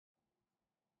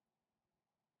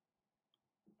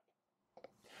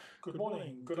Good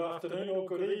morning, good afternoon, or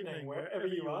good evening, wherever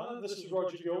you are. This is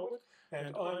Roger Gilbert,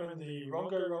 and I'm in the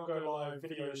Rongo Live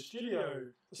video studio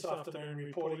this afternoon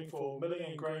reporting for Milling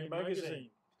and Grain magazine.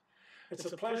 It's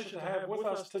a pleasure to have with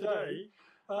us today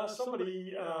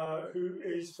somebody who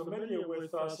is familiar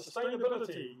with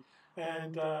sustainability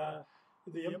and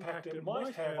the impact it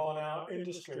might have on our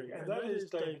industry, and that is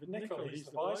David Nickell. He's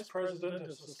the Vice President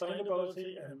of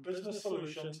Sustainability and Business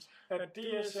Solutions at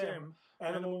DSM,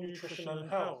 Animal Nutrition and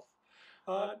Health.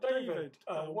 David,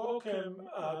 welcome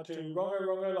to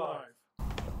Rongo Live.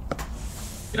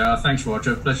 Yeah, thanks,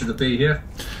 Roger. Pleasure to be here.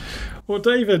 Well,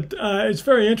 David, it's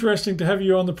very interesting to have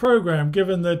you on the program,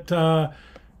 given that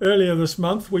earlier this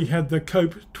month we had the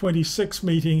COP26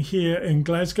 meeting here in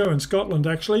Glasgow, in Scotland,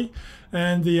 actually,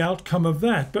 and the outcome of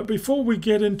that. But before we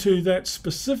get into that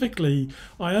specifically,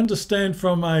 I understand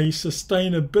from a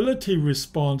sustainability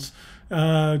response,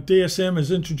 DSM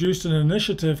has introduced an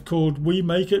initiative called We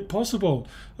Make It Possible.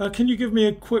 Can you give me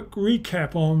a quick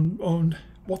recap on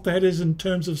what that is in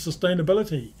terms of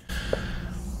sustainability?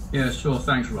 Yeah, sure.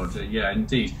 Thanks, Roger. Yeah,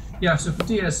 indeed. Yeah, so for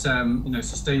DSM,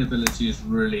 sustainability is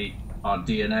really our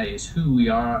DNA. It's who we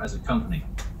are as a company.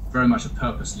 Very much a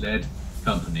purpose-led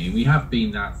company. We have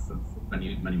been that for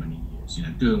many years.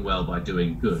 Doing well by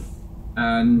doing good.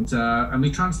 And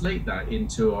we translate that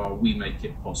into our We Make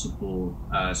It Possible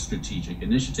strategic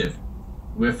initiative.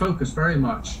 We're focused very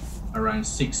much around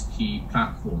 6 key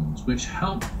platforms which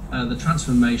help the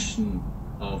transformation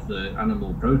of the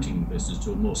animal protein business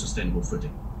to a more sustainable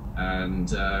footing. And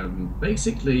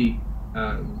basically,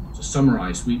 to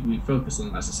summarize, we focus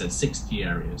on, as I said, 6 key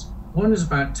areas. One is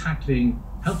about helping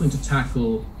to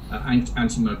tackle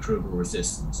antimicrobial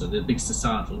resistance, so the big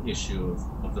societal issue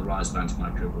of the rise of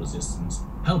antimicrobial resistance,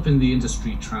 helping the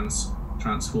industry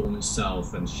transform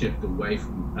itself and shift away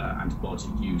from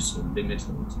antibiotic use or limit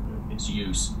its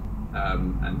use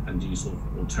and use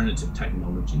of alternative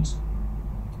technologies.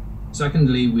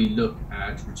 Secondly, we look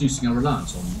at reducing our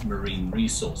reliance on marine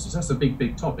resources. That's a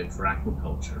big topic for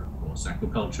aquaculture, of course.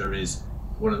 Aquaculture is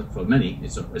for many,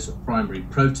 it's a primary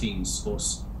protein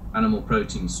source, animal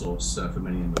protein source for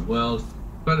many in the world.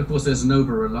 But of course, there's an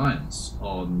over-reliance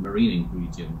on marine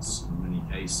ingredients in many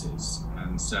cases.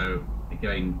 And so,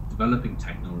 again, developing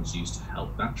technologies to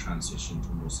help that transition to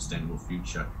a more sustainable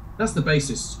future. That's the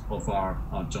basis of our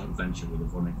joint venture with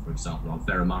Evonik, for example, our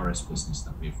Veramaris business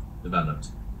that we've developed.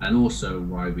 And also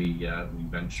why we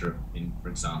venture in, for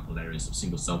example, areas of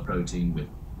single-cell protein with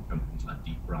companies like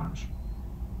Deep Branch.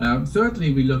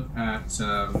 Thirdly, we look at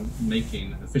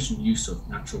making efficient use of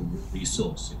natural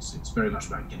resources. It's very much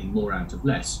about getting more out of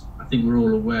less. I think we're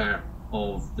all aware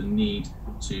of the need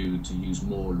to use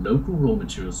more local raw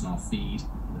materials in our feed,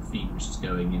 the feed which is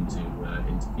going into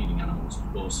feeding animals,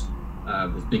 of course.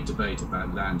 There's big debate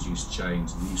about land use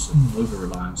change, the use of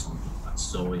over-reliance on things like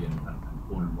soy and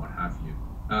corn and what have you.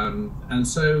 And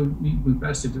so we've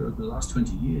invested over the last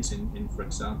 20 years in, for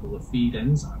example, the feed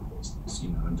enzyme business,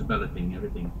 and developing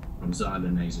everything from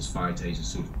xylanases,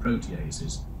 phytases, through to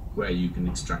proteases, where you can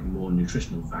extract more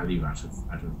nutritional value out of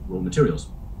raw materials.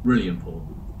 Really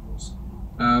important, of course.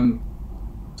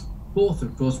 Fourth,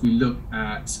 of course, we look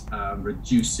at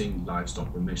reducing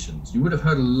livestock emissions. You would have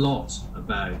heard a lot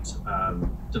about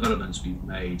developments we've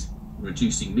made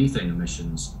reducing methane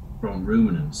emissions from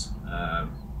ruminants.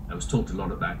 I was talked a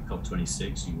lot about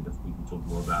COP26. We can talk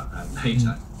more about that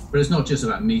later. But it's not just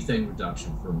about methane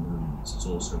reduction from ruminants. It's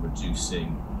also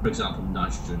reducing, for example,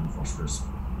 nitrogen and phosphorus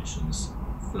emissions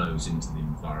flows into the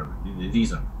environment.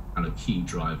 These are kind of key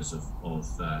drivers of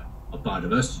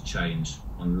biodiversity change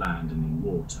on land and in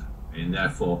water, and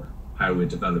therefore how we're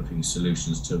developing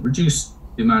solutions to reduce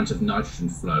the amount of nitrogen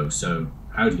flow. So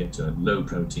how to get to a low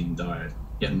protein diet,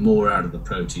 get more out of the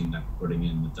protein that we're putting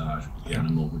in the diet of the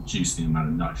animal, reduce the amount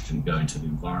of nitrogen going to the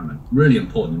environment. Really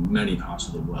important in many parts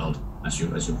of the world, as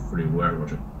you're pretty aware,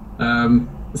 Roger.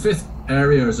 The fifth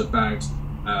area is about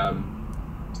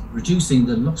reducing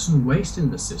the loss and waste in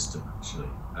the system, actually.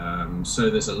 So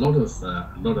there's a lot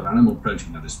of animal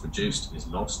protein that is produced is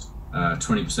lost.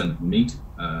 20% of meat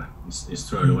is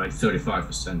thrown away,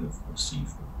 35% of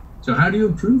seafood. So how do you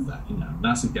improve that?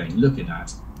 That's again looking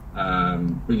at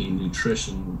bringing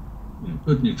nutrition,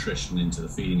 good nutrition into the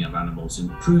feeding of animals,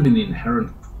 improving the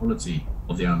inherent quality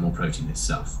of the animal protein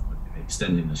itself,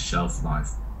 extending the shelf life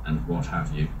and what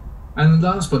have you. And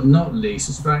last but not least,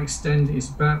 it's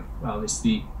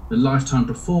the lifetime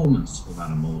performance of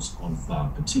animals on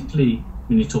farm, particularly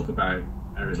when you talk about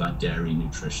areas like dairy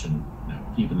nutrition,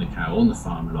 keeping the cow on the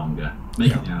farm longer,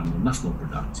 making the animal much more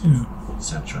productive,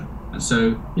 etc. And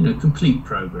so, complete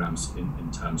programs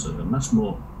in terms of a much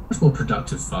more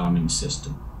productive farming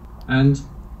system. And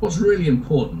What's really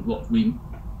important, what we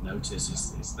notice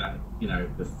is that,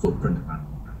 the footprint of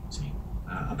animal protein,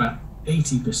 about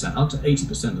 80%, up to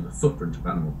 80% of the footprint of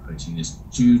animal protein is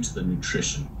due to the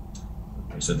nutrition.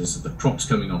 Okay, so this is the crops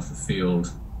coming off the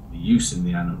field, the use in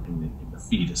the animal, in the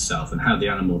feed itself, and how the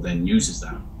animal then uses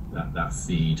that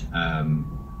feed.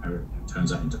 It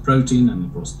turns out into protein, and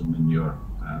of course the manure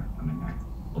coming out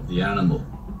of the animal.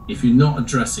 If you're not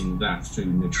addressing that through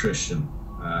nutrition,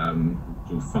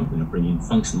 bringing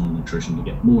functional nutrition to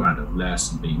get more out of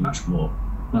less and be much more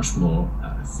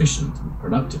efficient and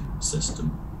productive in the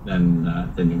system, then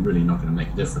you're really not going to make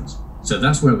a difference. So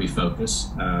that's where we focus.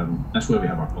 That's where we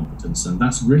have our competence, and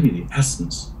that's really the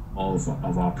essence of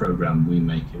our program. We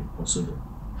make it possible.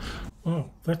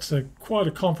 Well, that's quite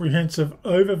a comprehensive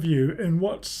overview, and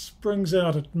what springs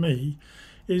out at me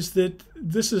is that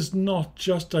this is not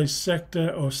just a sector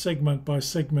or segment by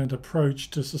segment approach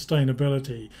to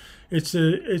sustainability. It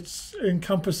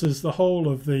encompasses the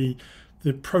whole of the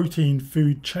protein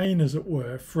food chain, as it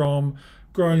were, from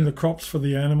growing the crops for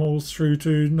the animals through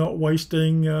to not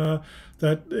wasting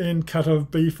that end cut of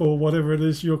beef or whatever it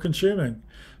is you're consuming.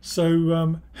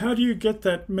 So how do you get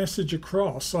that message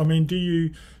across? I mean, do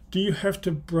you have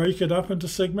to break it up into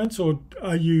segments, or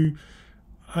are you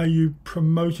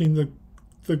promoting the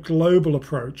global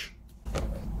approach?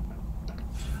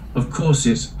 Of course,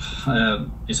 it's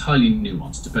highly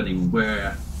nuanced depending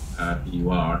where you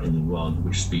are in the world,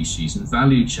 which species and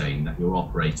value chain that you're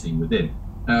operating within.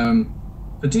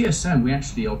 For DSM, we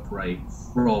actually operate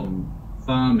from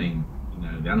farming,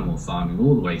 the animal farming,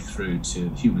 all the way through to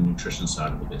the human nutrition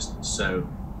side of the business. So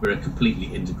we're a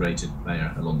completely integrated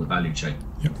player along the value chain.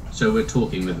 Yep. So we're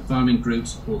talking with the farming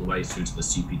groups all the way through to the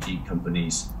CPG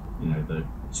companies, the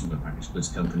consumer packaged goods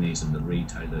companies and the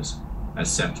retailers,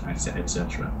 etc.,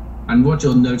 etc. And what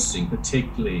you're noticing,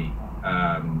 particularly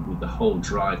with the whole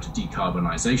drive to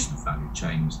decarbonisation of value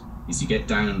chains, is you get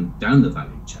down the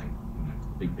value chain,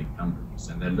 to the big companies,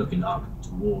 and they're looking up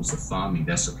towards the farming,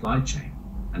 their supply chain,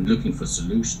 and looking for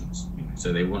solutions.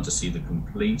 So they want to see the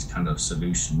complete kind of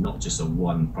solution, not just a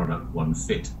one product, one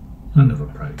fit kind of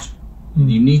approach.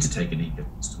 You need to take an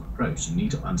ecosystem approach. You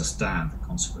need to understand the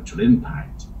consequential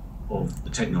impact of the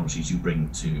technologies you bring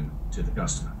to the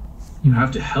customer. You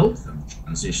have to help them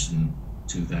transition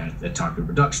to their target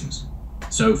reductions.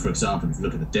 So, for example, if you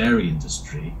look at the dairy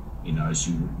industry, as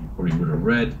you probably would have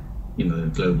read,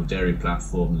 the global dairy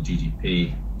platform, the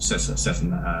GDP, set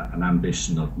an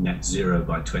ambition of net zero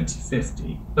by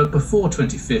 2050. But before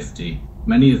 2050,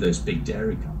 many of those big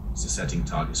dairy companies are setting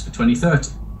targets for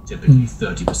 2030, typically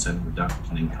 30%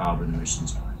 reduction in carbon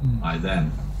emissions by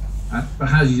then. But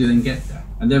how do you then get there?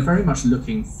 And they're very much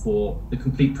looking for the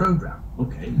complete program.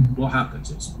 Okay, what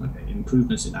happens is,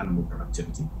 improvements in animal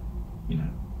productivity,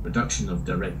 reduction of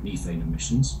direct methane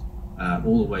emissions,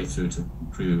 all the way through to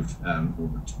improved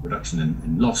reduction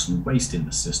in loss and waste in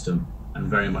the system, and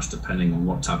very much depending on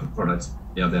what type of product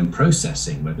they are then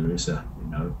processing, whether it's a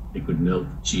liquid milk,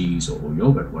 cheese, or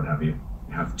yogurt, what have you.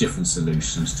 You have different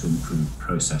solutions to improve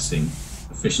processing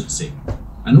efficiency,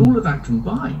 and all of that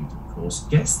combined, of course,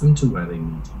 gets them to where they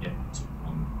need to get to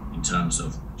in terms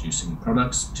of producing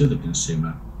products to the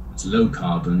consumer that's low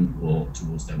carbon or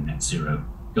towards their net zero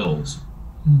goals.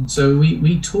 So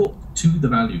we talk to the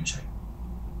value chain.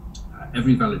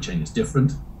 Every value chain is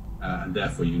different, and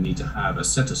therefore you need to have a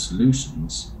set of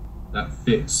solutions that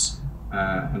fits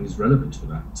and is relevant to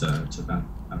that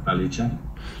value chain.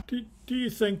 Do you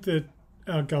think that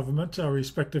our government, our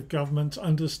respective governments,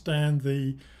 understand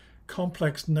the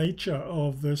complex nature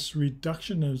of this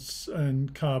reduction in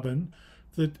carbon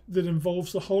that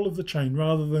involves the whole of the chain,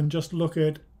 rather than just look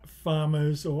at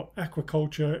farmers or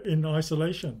aquaculture in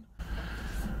isolation?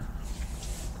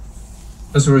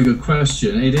 That's a very good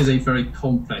question. It is a very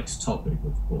complex topic,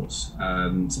 of course,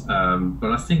 and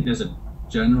but I think there's a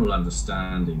general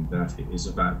understanding that it is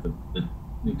about the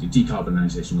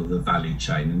decarbonisation of the value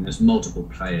chain, and there's multiple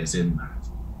players in that.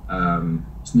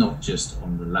 It's not just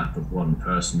on the lap of one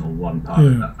person or one part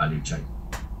of that value chain.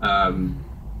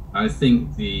 I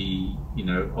think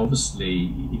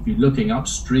obviously, if you're looking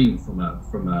upstream from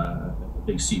a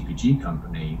big CPG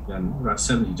company, then about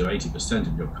 70 to 80%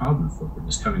 of your carbon footprint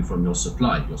is coming from your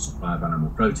supply of animal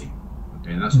protein.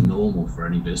 Okay, and that's normal for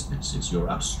any business. It's your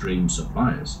upstream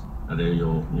suppliers that are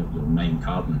your main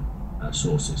carbon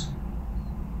sources.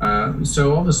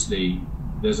 So obviously,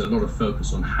 there's a lot of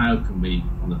focus on how can we,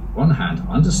 on the one hand,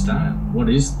 understand what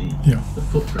is the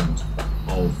footprint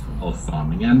of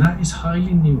farming, and that is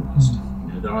highly nuanced.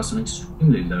 There are some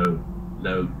extremely low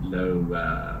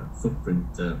footprint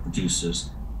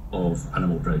producers of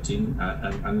animal protein,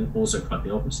 and also quite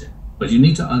the opposite. But you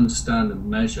need to understand and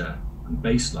measure and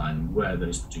baseline where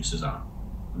those producers are,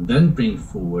 and then bring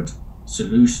forward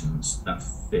solutions that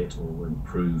fit or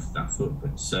improve that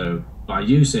footprint. So by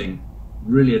using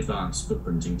really advanced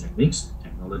footprinting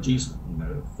technologies,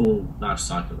 full life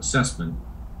cycle assessment,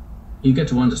 you get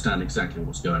to understand exactly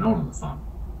what's going on the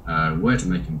farm, where to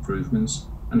make improvements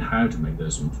and how to make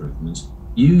those improvements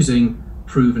using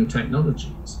proven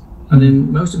technologies. And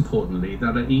then most importantly,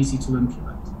 that are easy to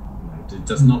implement. It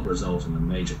does not result in a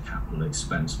major capital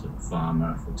expense for the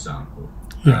farmer, for example.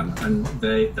 And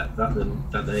they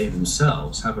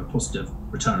themselves have a positive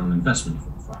return on investment for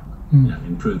the farmer,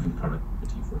 improving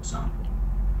productivity, for example.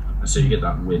 So you get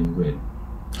that win-win.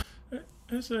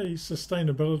 As a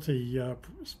sustainability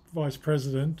vice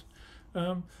president,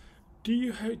 do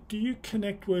you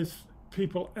connect with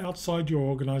people outside your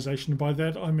organisation? By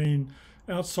that I mean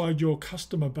outside your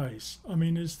customer base. I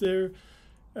mean, is there,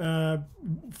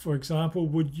 for example,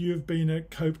 would you have been at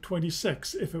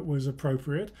COP26 if it was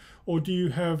appropriate, or do you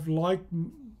have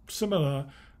similar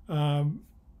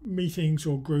meetings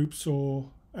or groups or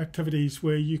activities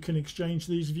where you can exchange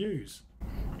these views?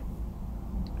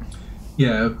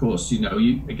 Yeah, of course.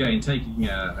 Again, taking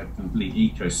a complete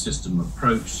ecosystem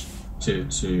approach to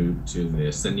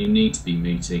this, then you need to be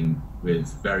meeting with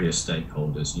various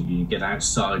stakeholders. You get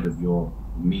outside of your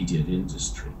immediate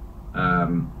industry.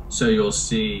 So you'll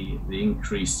see the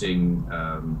increasing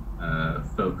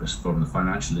focus from the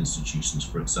financial institutions,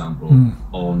 for example,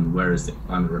 on where is the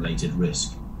climate-related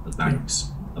risk. The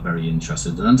banks are very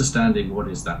interested in understanding what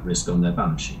is that risk on their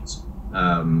balance sheets.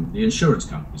 The insurance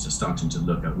companies are starting to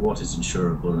look at what is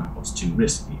insurable and what's too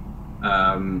risky.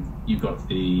 You've got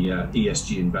the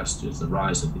ESG investors, the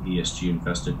rise of the ESG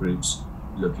investor groups,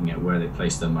 looking at where they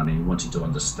place their money, wanting to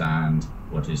understand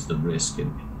what is the risk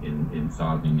in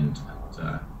farming and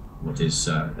what is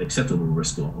acceptable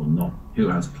risk or not, who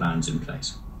has plans in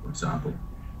place, for example.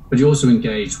 But you also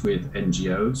engage with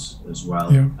NGOs as well,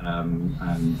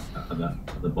 and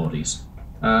other bodies.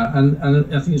 And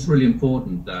I think it's really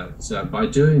important that by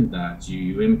doing that,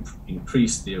 you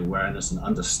increase the awareness and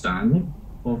understanding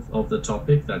of the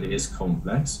topic, that it is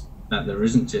complex, that there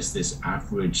isn't just this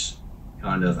average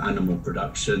kind of animal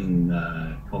production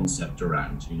concept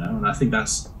around, and I think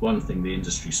that's one thing the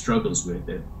industry struggles with.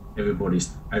 Everybody's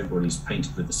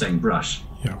painted with the same brush,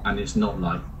 and it's not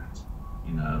like that,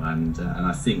 and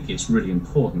I think it's really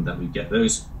important that we get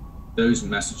those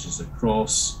messages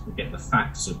across, we get the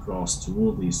facts across to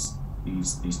all these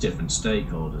different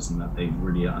stakeholders, and that they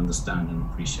really understand and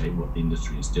appreciate what the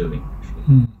industry is doing,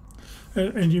 actually.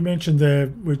 And you mentioned there,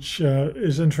 which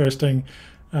is interesting,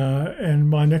 and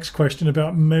my next question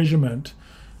about measurement.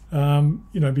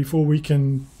 Before we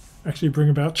can actually bring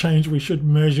about change, we should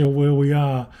measure where we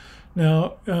are.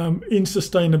 Now, in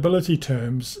sustainability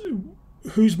terms,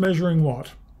 who's measuring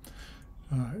what?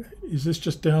 Is this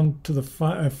just down to the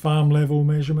farm level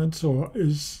measurements, or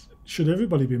should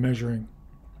everybody be measuring?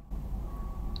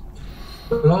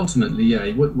 Well,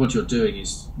 ultimately, what you're doing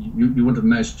is you want to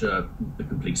measure the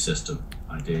complete system,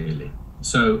 ideally.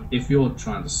 So if you're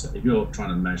trying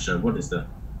to measure what is the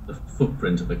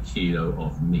footprint of a kilo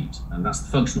of meat, and that's the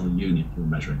functional unit you're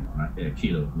measuring, right? A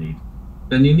kilo of meat,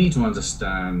 then you need to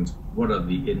understand what are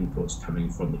the inputs coming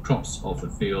from the crops of the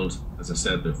field, as I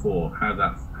said before, how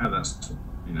that's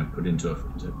put into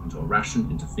a ration,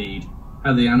 into feed,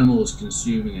 how the animal is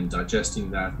consuming and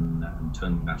digesting that and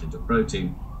turning that into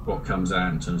protein, what comes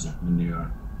out in terms of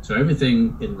manure. So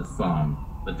everything in the farm.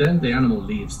 But then the animal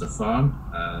leaves the farm,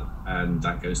 and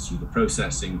that goes through the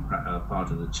processing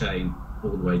part of the chain,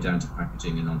 all the way down to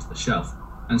packaging and onto the shelf.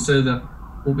 And so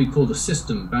what we call the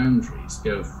system boundaries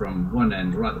go from one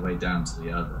end right the way down to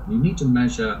the other. And you need to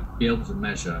be able to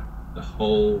measure the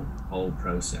whole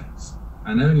process.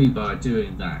 And only by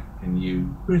doing that can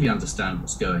you really understand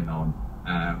what's going on,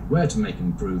 where to make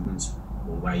improvements,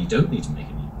 or where you don't need to make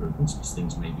any improvements, because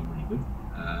things may be really good.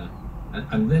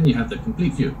 And then you have the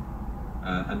complete view.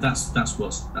 And that's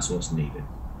what's needed.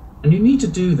 And you need to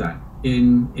do that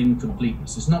in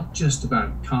completeness. It's not just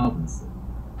about carbon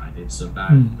footprint, right? It's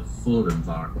about the full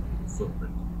environmental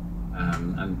footprint.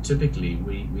 And typically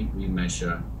we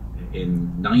measure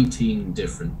in 19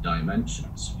 different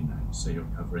dimensions, so you're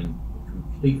covering the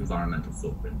complete environmental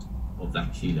footprint of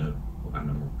that kilo of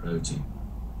animal protein.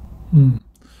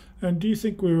 And do you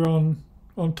think we're on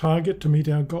target to meet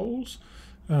our goals?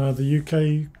 The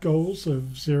UK goals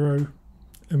of zero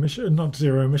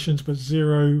emissions, but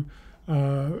zero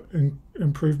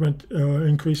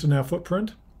increase in our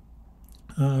footprint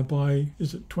by,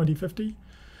 is it 2050?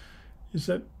 Is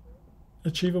that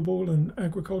achievable in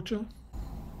agriculture?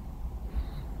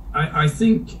 I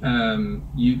think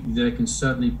there can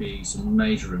certainly be some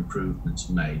major improvements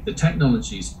made. The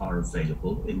technologies are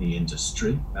available in the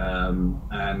industry,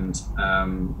 and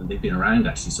they've been around,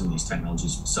 actually, some of these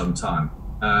technologies for some time.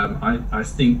 I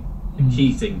think the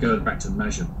key thing, going back to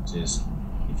measurement, is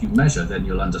if you measure, then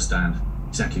you'll understand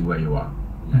exactly where you are.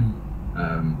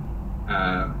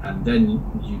 And then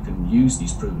you can use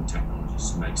these proven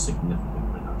technologies to make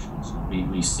significant reductions.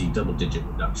 We see double-digit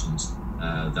reductions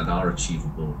that are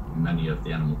achievable in many of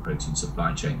the animal protein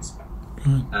supply chains.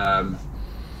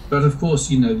 But of course,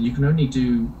 you can only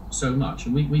do so much,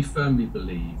 and we firmly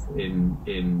believe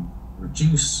in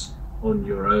reduce on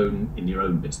your own in your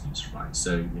own business, right?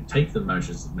 So you take the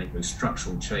measures that make those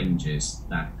structural changes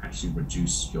that actually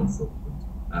reduce your footprint.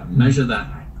 Measure that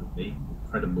accurately, with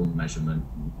credible measurement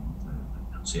and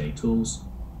LCA tools.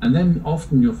 And then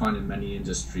often you'll find in many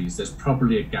industries, there's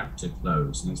probably a gap to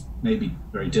close, and it's maybe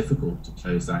very difficult to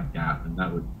close that gap. And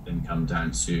that would then come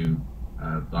down to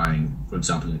buying, for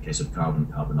example, in the case of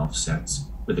carbon offsets,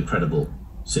 with a credible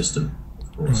system,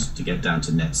 of course, to get down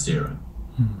to net zero.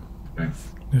 Okay.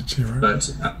 Net zero.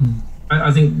 But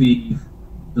I think the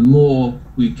more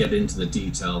we get into the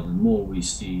detail, the more we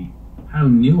see how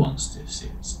nuanced this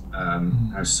is,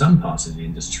 how some parts of the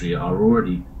industry are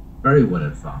already very well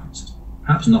advanced,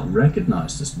 perhaps not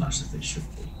recognized as much as they should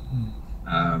be.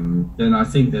 Then I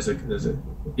think there's a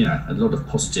lot of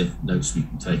positive notes we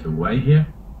can take away here,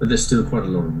 but there's still quite a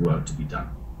lot of work to be done.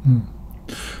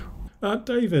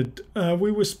 David,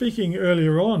 we were speaking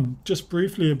earlier on just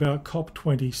briefly about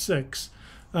COP26,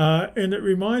 and it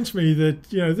reminds me that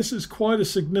this is quite a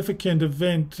significant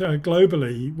event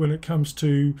globally when it comes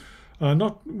to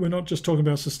we're not just talking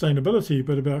about sustainability,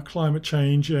 but about climate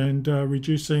change and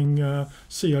reducing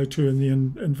CO2 in the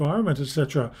environment,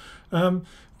 etc.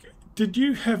 Did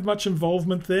you have much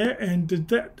involvement there, and did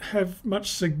that have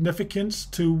much significance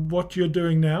to what you're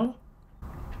doing now?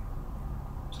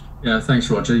 Yeah, thanks,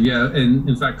 Roger. Yeah,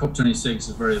 in fact, COP26 is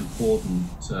a very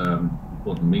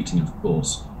important meeting, of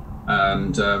course.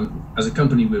 And as a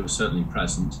company, we were certainly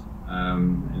present.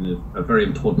 And a very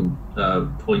important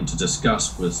point to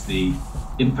discuss was the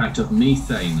impact of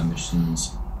methane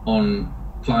emissions on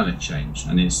climate change.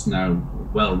 And it's now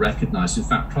well recognized. In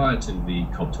fact, prior to the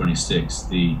COP26,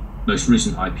 the most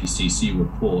recent IPCC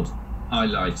report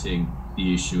highlighting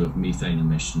the issue of methane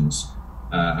emissions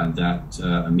and that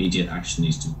immediate action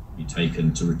needs to be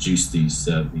taken to reduce these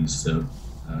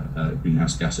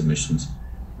greenhouse gas emissions.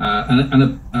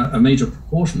 And a major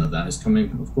proportion of that is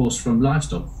coming, of course, from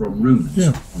livestock, from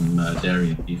ruminants, from dairy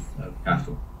and beef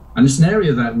cattle. And it's an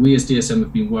area that we as DSM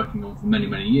have been working on for many,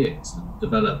 many years, and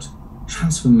developed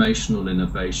transformational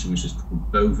innovation, which is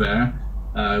called Bovaer,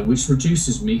 which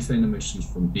reduces methane emissions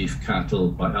from beef cattle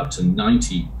by up to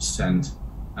 90%,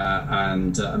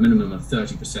 and a minimum of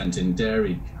 30% in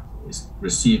dairy cattle, is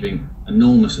receiving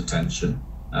enormous attention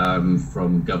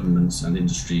from governments and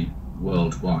industry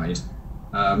worldwide.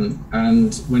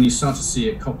 And when you start to see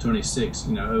at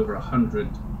COP26, over 100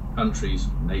 countries,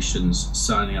 nations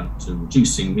signing up to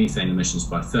reducing methane emissions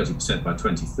by 30% by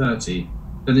 2030,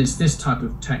 then it's this type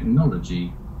of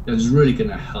technology that is really going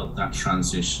to help that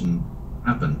transition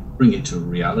happen, bring it to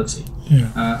reality.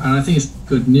 And I think it's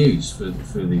good news for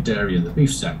the dairy and the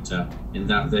beef sector in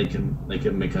that they can make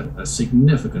a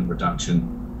significant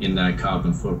reduction in their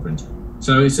carbon footprint.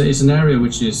 So it's an area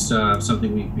which is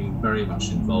something we've been very much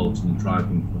involved in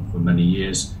driving for many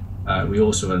years. We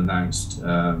also announced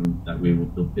that we will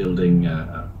be building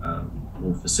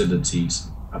more facilities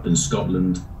up in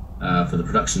Scotland for the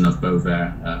production of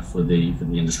Bovaer for the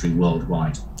industry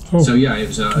worldwide. So yeah, it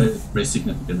was a very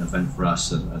significant event for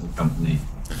us as a company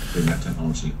doing that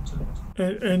technology.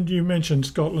 And you mentioned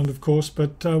Scotland, of course,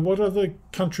 but what other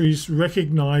countries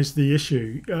recognise the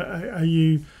issue?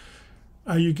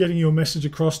 Are you getting your message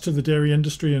across to the dairy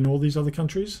industry in all these other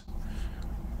countries?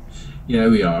 Yeah,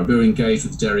 we are. We're engaged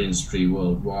with the dairy industry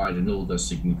worldwide in all the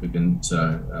significant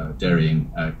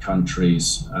dairying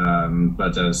countries.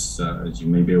 But as you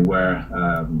may be aware,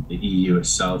 the EU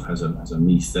itself has a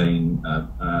methane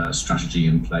strategy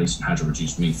in place and how to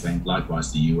reduce methane.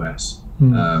 Likewise, the US.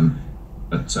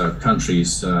 But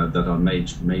countries that are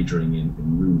majoring in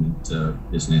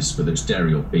ruminant business, whether it's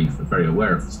dairy or beef, are very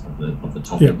aware of the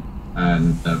topic.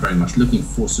 And very much looking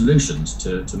for solutions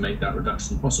to make that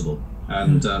reduction possible.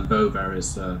 And Bovaer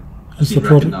is been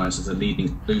recognised as a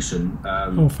leading solution.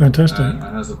 Fantastic! And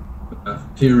has a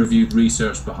peer-reviewed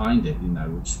research behind it,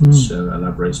 which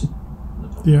elaborates on the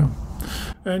topic. Yeah.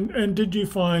 And did you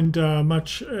find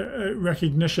much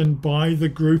recognition by the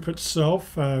group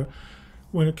itself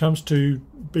when it comes to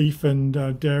beef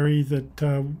and dairy?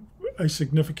 That a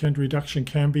significant reduction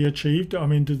can be achieved? I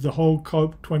mean, did the whole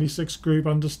COP26 group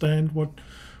understand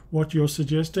what you're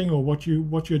suggesting or what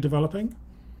you're developing?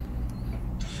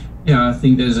 Yeah, I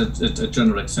think there's a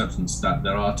general acceptance that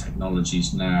there are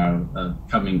technologies now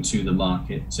coming to the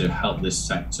market to help this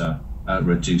sector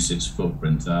reduce its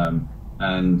footprint,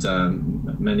 and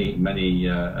many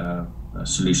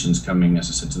solutions coming, as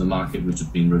I said, to the market, which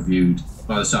have been reviewed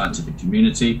by the scientific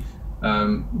community.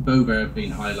 Bovaer have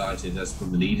been highlighted as the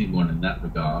leading one in that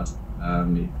regard,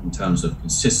 in terms of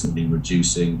consistently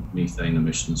reducing methane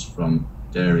emissions from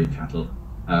dairy cattle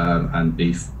and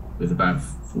beef, with about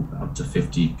up to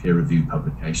 50 peer-reviewed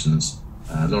publications,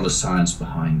 a lot of science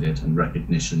behind it, and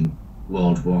recognition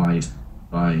worldwide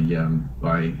by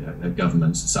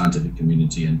governments, the scientific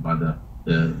community, and by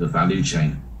the value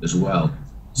chain as well.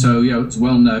 So it's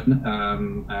well known,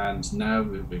 and now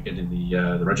we're getting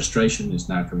the registration is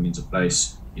now coming into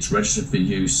place. It's registered for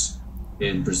use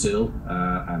in Brazil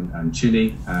and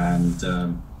Chile, and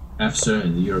EFSA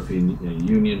in the European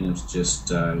Union has just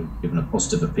given a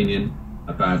positive opinion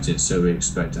about it, so we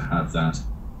expect to have that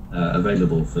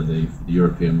available for the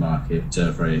European market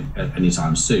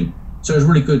anytime soon. So it's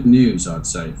really good news, I'd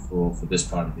say, for this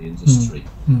part of the industry.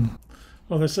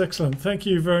 Well, that's excellent. Thank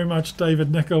you very much,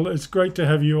 David Nickell. It's great to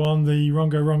have you on the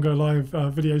Rongo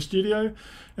Live video studio,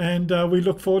 and we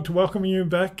look forward to welcoming you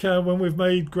back when we've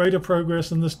made greater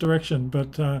progress in this direction.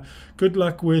 But good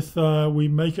luck with we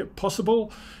make it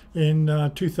possible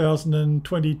in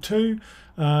 2022.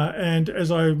 And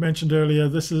as I mentioned earlier,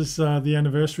 this is the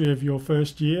anniversary of your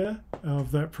first year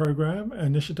of that program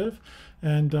initiative.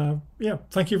 And yeah,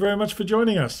 thank you very much for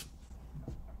joining us.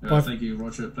 Thank you,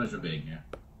 Roger. A pleasure being here.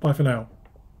 Bye for now.